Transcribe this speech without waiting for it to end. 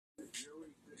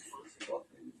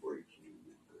fucking breaking.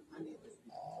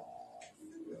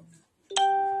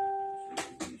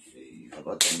 How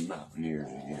about the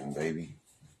Mountaineers again, baby?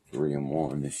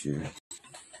 3-1 this year.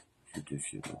 Get this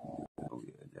shit. Oh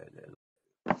yeah, that.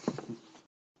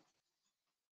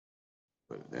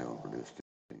 Put it down for this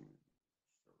team.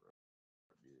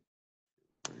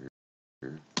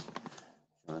 Here.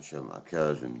 Trying to show my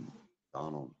cousin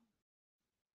Donald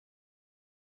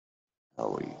how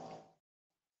we make sure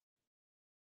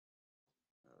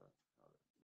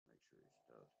his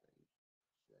stuff stays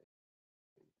safe.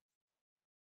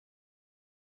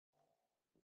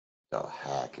 The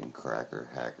hacking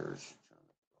hackers.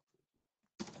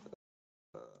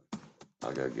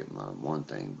 I gotta get my one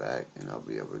thing back, and I'll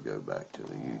be able to go back to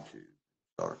the YouTube,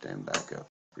 start them back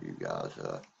up for you guys.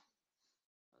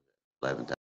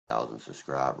 11,000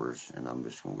 subscribers, and I'm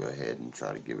just gonna go ahead and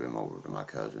try to give him over to my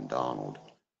cousin Donald.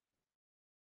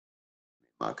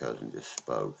 My cousin just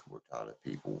spoke. We're tired of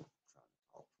people trying to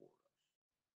talk for us.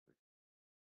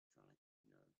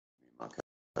 Me and my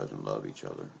cousin love each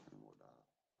other, and we'll die.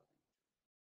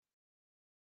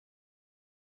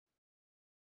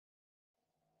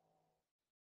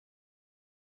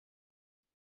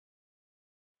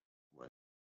 West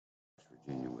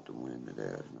Virginia with the win today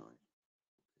is nice.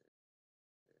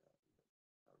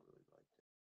 I really like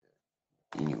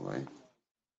that. Anyway.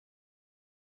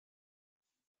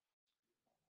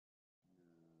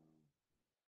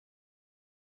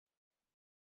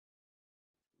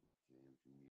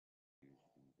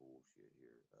 Bullshit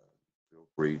here. Feel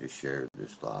free to share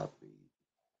this live feed,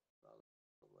 by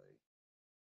the way,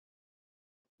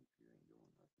 if you ain't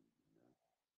doing nothing.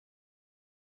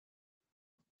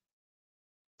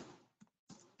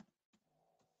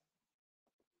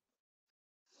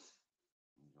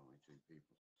 There's only 2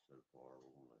 people so far.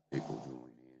 We're gonna let people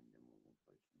join in, then we're gonna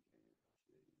play some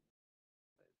games.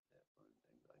 That fun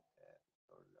things like that.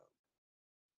 Started out.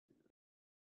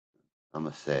 I'm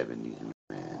a '70s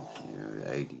man. The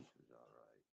 '80s was all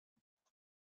right.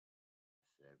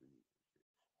 '70s.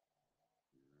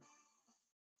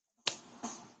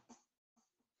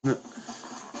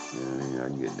 I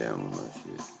can get down with my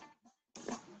shit.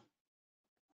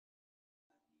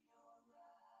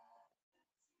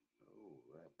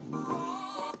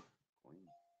 Oh,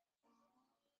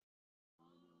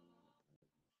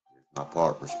 my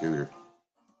part for Scooter.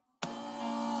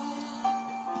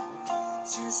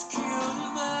 Just kill the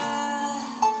man.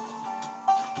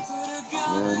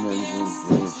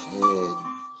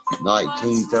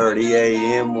 1938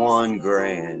 M1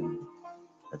 Grand.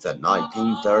 That's at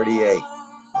 1938,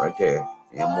 right there.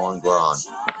 M1 Grand.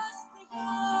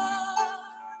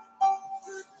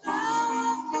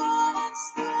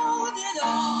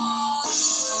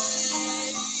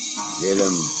 Get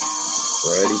him,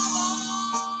 Freddy.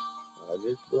 I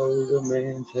just blow the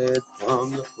man's head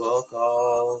from the fuck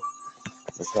off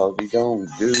because he don't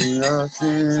do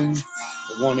nothing.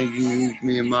 I want to use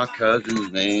me and my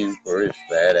cousin's name for his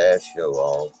fat ass show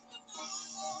off.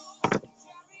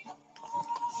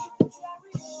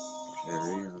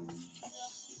 Carry on.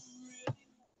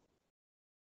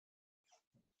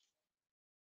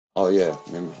 Oh yeah,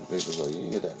 remember some people like, you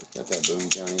get that, got that Boone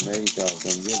County Maid job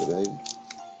done the other day.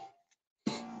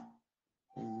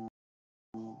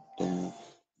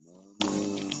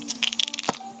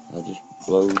 I just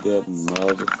blowed that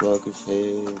motherfucker's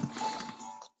head.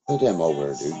 Put them over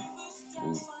there, dude.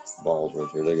 Balls right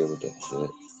there, they go with that shit.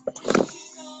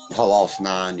 I lost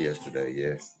 9 yesterday,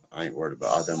 yeah. I ain't worried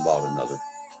about it. I done bought another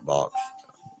box.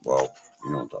 Well,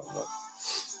 you know what I'm talking about.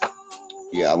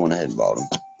 Yeah, I went ahead and bought them.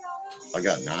 I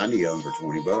got 90 of them for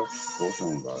 $20. Of course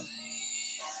I'm gonna buy them.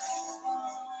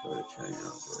 Put a chain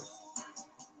out there.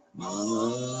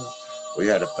 We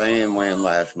had a fan win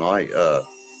last night.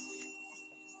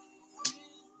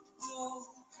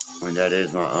 And that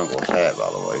is my uncle's hat,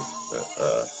 by the way. But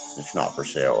it's not for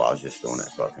sale. I was just throwing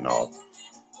that fucking off.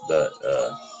 But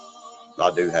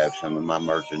I do have some of my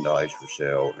merchandise for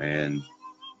sale, and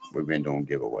we've been doing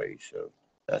giveaways, so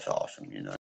that's awesome.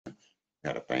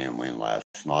 Had a fan win last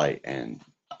night, and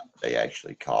they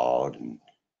actually called and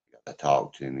got to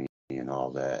talk to me and all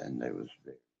that, and they was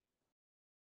very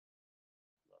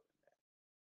loving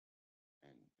that.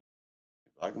 And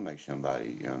if I can make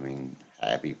somebody,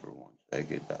 happy for one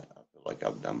second, I feel like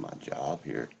I've done my job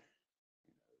here.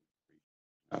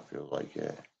 I feel like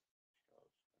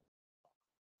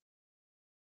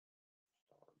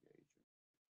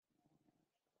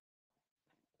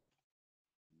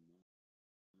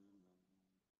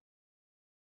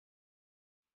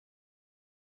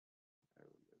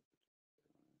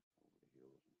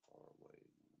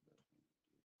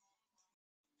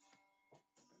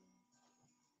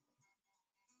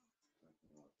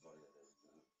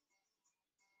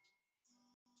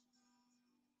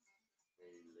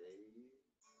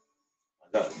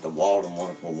Got the Wild and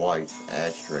Wonderful White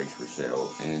ashtrays for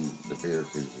sale and the beer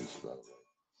koozies, by the way.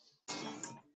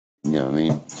 You know what I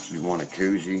mean? If you want a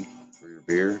koozie for your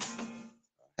beer,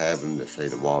 have them that say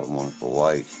the Wild and Wonderful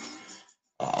White.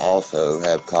 I also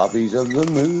have copies of the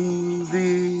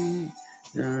movie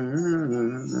with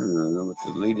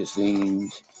the deleted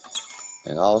scenes,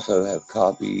 and I also have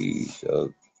copies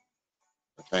of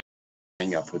the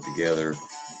thing I put together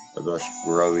of us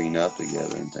growing up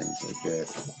together and things like that.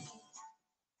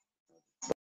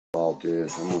 Bought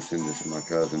this. I'm gonna send this to my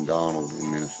cousin Donald in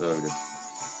Minnesota.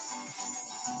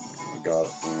 I got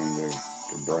it for him there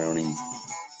for Browning,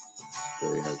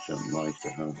 so he had something nice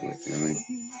to hunt with. You know what I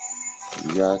mean?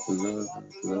 You got to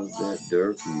love that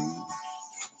Derkie,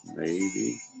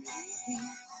 maybe.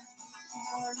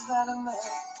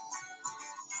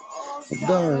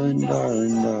 Darling,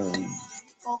 darling, darling,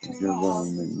 you're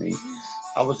alone with me.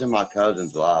 I was in my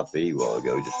cousin's live feed a while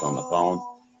ago, just on the phone,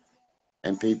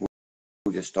 and people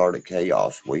just started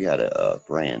chaos. We had a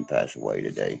friend pass away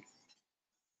today,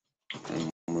 and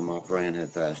when my friend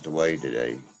had passed away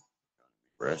today,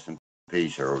 rest in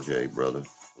peace, Earl J, brother.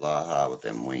 Fly high with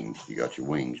them wings. You got your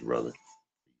wings, brother.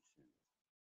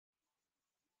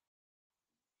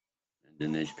 And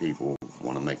then these people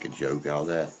want to make a joke out of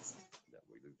that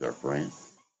we lose our friend.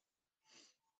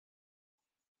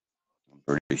 I'm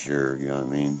pretty sure, you know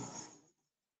what I mean?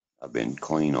 I've been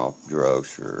clean off drugs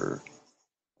for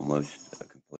almost a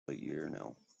complete year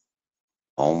now.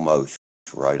 Almost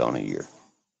right on a year.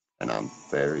 And I'm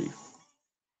very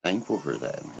thankful for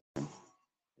that, man.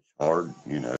 It's hard,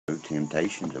 you know,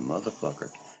 temptation's a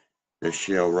motherfucker. This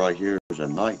shell right here is a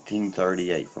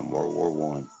 1938 from World War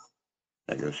One.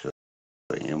 That goes to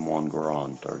the M1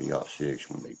 Garand 30-06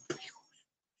 when they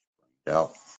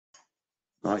out.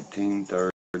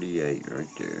 1938 right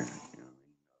there. You know what I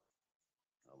mean?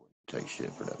 I wouldn't take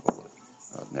shit for that bullet.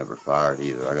 I've never fired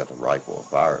either. I got the rifle to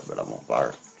fire it, but I won't fire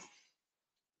it.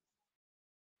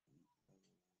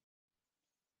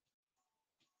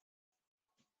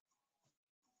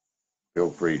 Feel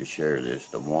free to share this.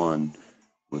 The one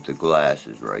with the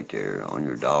glasses right there on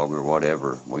your dog or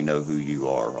whatever. We know who you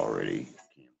are already.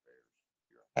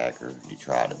 You're a hacker. You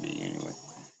try to be anyway.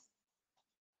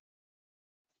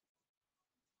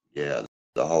 Yeah,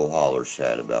 the whole holler's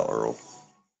sad about Earl.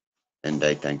 And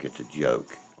they think it's a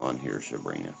joke on here,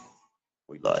 Sabrina.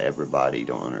 We let everybody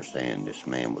don't understand this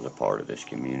man was a part of this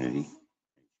community.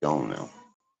 He's gone now.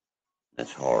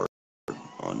 That's hard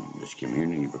on this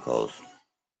community because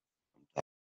I'm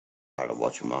tired of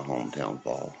watching my hometown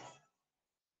fall.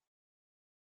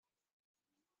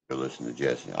 Go listen to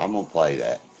Jesse. I'm gonna play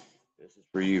that. This is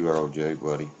for you, Earl J,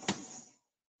 buddy.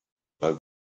 Vote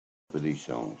for these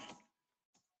songs.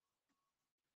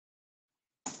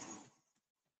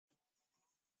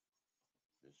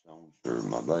 This song's for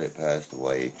my buddy that passed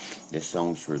away. This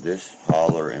song's for this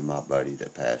holler and my buddy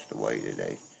that passed away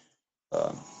today.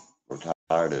 We're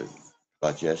tired of,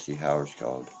 like Jesse Howard's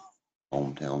called,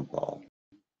 Hometown Fall.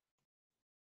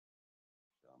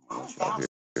 I'm gonna let y'all hear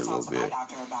a little bit.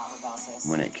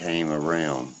 When it came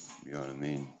around, you know what I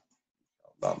mean?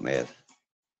 About meth.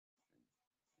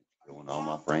 It's killing all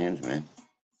my friends, man.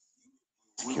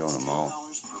 It's killing them all.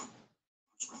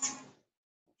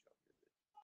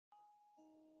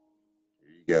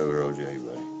 Here you go, Earl J,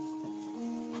 buddy.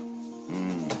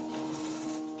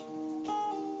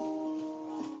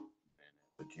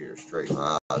 The tears straight in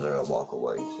my eyes, I'll walk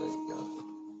away and say, God,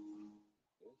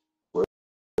 where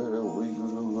are we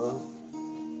gonna run?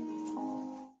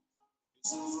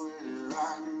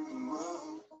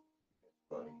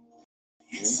 Buddy.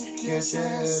 Catch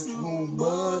that whole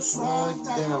bus right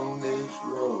down this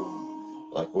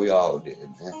road, like we all did,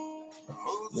 man.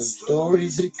 The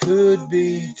stories that could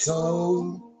be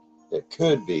told, that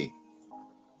could be,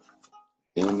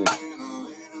 living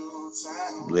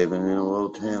in a little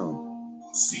town.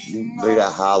 Look at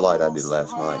that highlight I did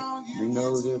last night. You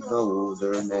know they know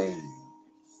their name.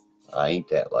 I ain't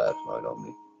that last night on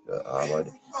me. The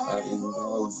highlight. I didn't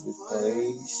know the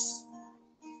place.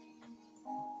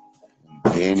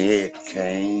 Then it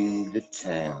came to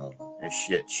town. This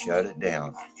shit shut it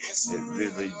down. It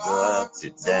really dropped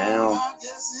it down.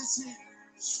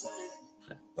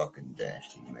 That fucking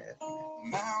nasty meth.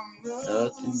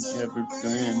 Nothing's ever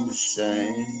been the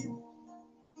same.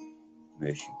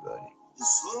 Miss you, buddy.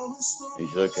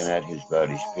 He's looking at his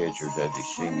buddy's pictures as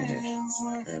he's singing it.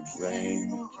 And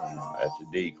rain, that's a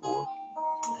D chord.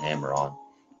 Hammer on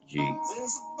G.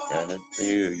 Got a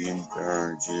billion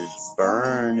birds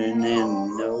burning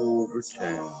in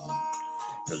Overtown.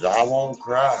 'Cause I won't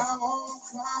cry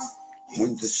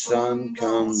when the sun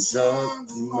comes up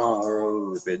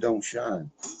tomorrow. If it don't shine,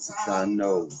 which I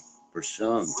know for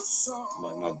some,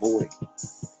 like my boy.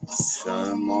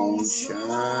 Sun won't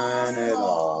shine at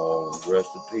all. Rest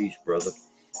in peace, brother.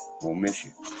 We'll miss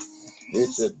you.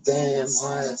 It's a damn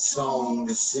hard song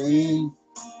to sing.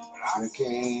 I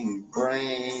can't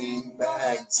bring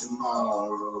back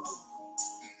tomorrow.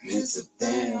 It's a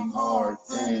damn hard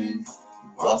thing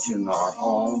watching our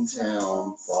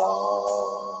hometown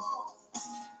fall.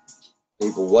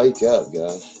 People, wake up,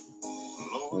 guys.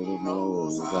 Lord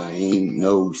knows I ain't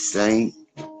no saint.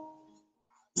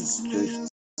 It's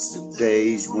just the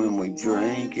days when we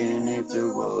drank, and if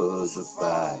there was a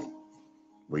fight,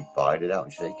 we'd fight it out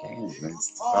and shake hands, man.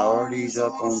 Parties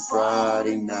up on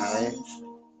Friday nights.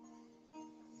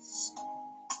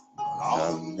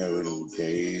 I know those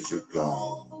days are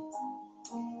gone.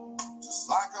 Just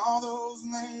like all those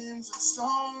names and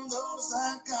songs, those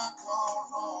that got called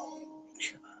home.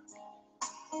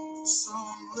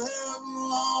 Some live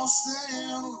lost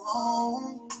and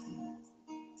alone.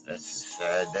 That's a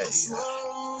sad day.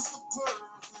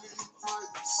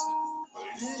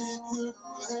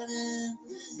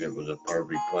 It was a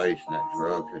perfect place, and that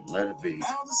drug couldn't let it be.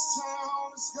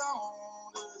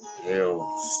 Hell,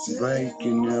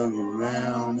 breaking up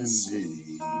around and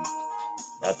be.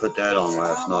 I put that on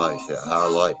last night. That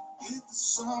highlight.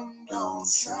 Don't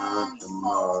shine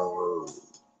tomorrow.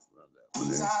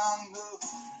 The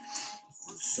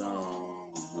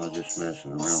song. I'm just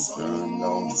messing around.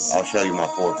 I'll show you my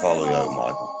portfolio,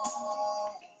 Michael.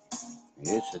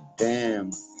 It's a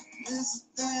damn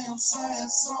sad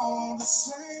song to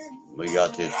sing. We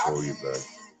got this for you, bud.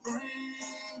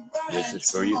 This is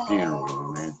for your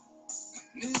funeral, man.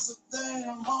 It's a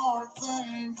damn hard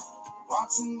thing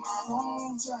watching my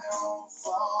hometown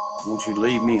fall. Won't You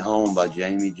Leave Me Home by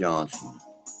Jamie Johnson.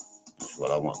 That's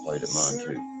what I want to play to mine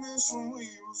too.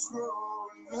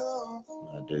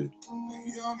 I do.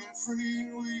 Young and free,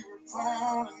 we were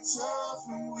proud and tough,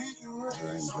 and we can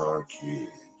raise our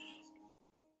kids.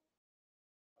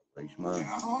 Raise mine.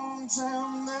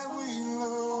 Hometown that we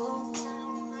love.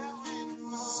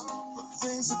 But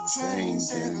things have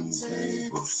changed and the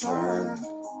tables turned.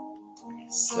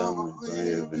 Some would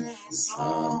live and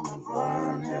some would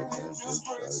learn. That just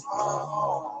breaks my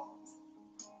heart.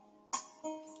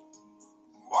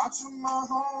 Watching my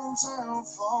hometown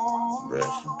fall.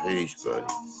 Rest in peace, buddy.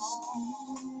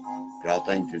 If y'all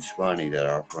think it's funny that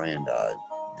our friend died,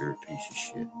 you're a piece of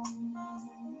shit.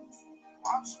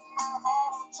 Watching my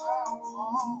hometown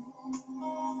fall.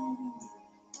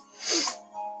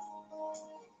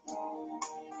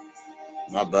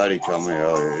 My buddy told me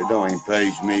earlier, it don't even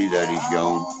faze me that he's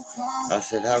gone. I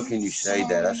said, how can you say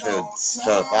that? I said,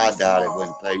 so if I died, it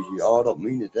wouldn't faze you. Oh, I don't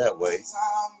mean it that way.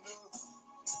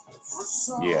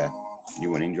 Yeah, you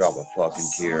wouldn't even drop a fucking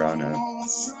tear, I know.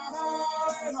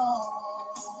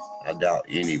 I doubt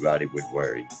anybody would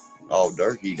worry. Oh,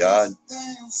 Derkie died.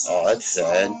 Oh, that's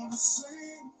sad.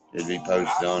 It'd be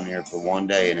posted on here for one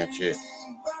day and that's it.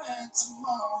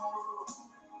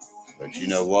 But you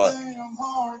know what?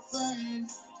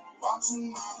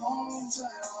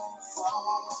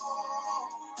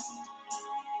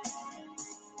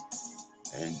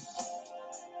 And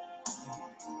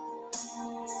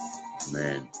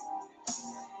man,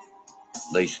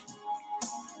 at least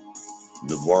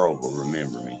the world will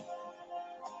remember me.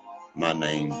 My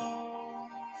name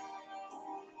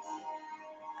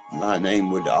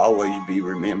would always be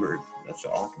remembered. That's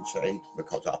all I can say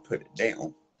because I put it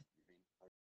down.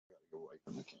 Away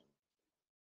from the camera.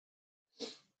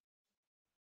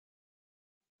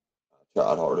 I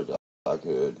tried hard as I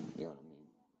could, you know what I mean?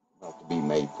 Not to be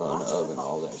made fun of and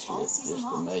all that shit, just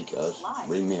to make us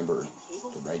remembered,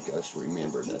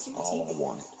 That's all I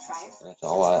wanted. That's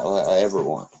all I ever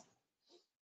want.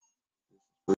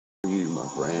 For you, my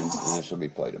friend, and this will be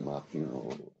played at my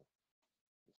funeral.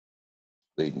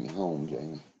 Lead me home,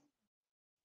 Jamie.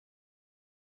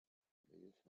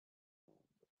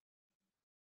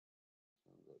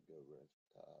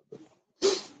 So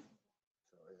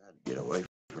I had to get away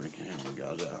from the camera,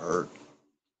 guys. That hurt.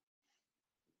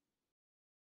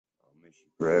 I'll miss you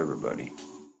for everybody.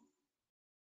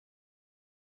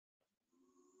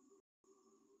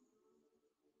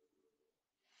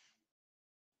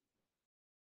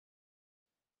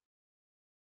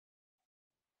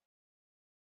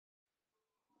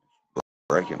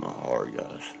 Breaking my heart,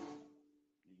 guys.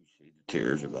 You can see the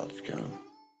tears about to come.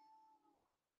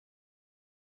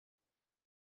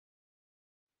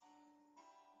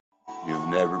 You'll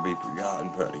never be forgotten,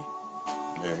 Putty.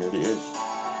 There it is.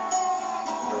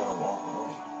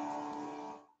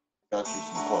 Got you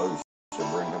some clothes to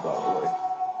bring her, by the way.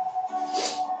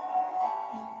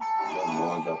 Some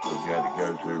ones I told you had to go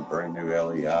through, brand new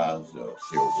LEIs,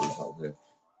 silvers, all that.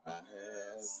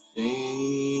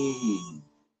 see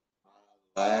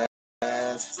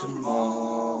last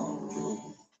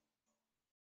tomorrow.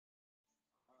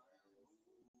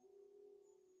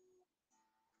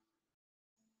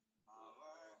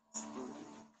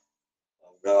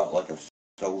 Got like a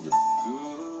shoulder.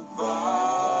 Goodbye,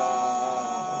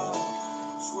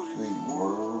 sweet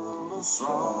world of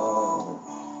sorrow.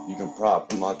 You can probably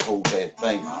put my cold head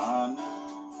thing.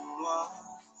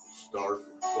 Start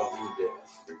fucking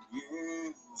death.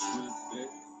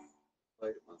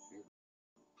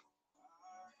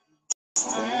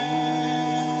 Standing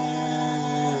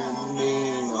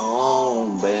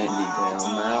on Bandytown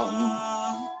Mountain,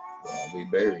 I'll be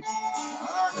buried.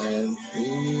 And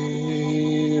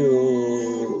feel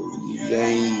the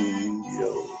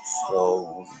angels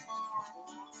song.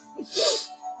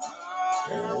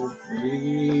 And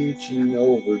reaching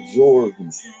over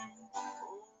Jordan.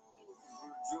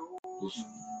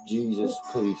 Jesus,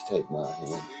 please take my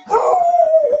hand.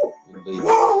 And lead me.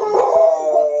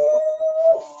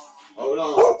 Hold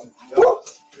on.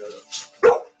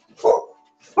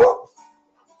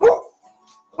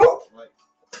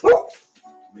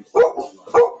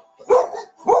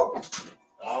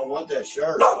 I don't want that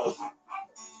shirt.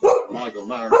 Michael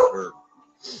Myers shirt.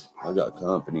 I got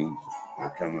company. They're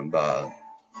coming by.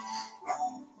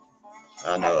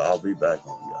 I know. I'll be back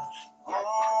on, guys.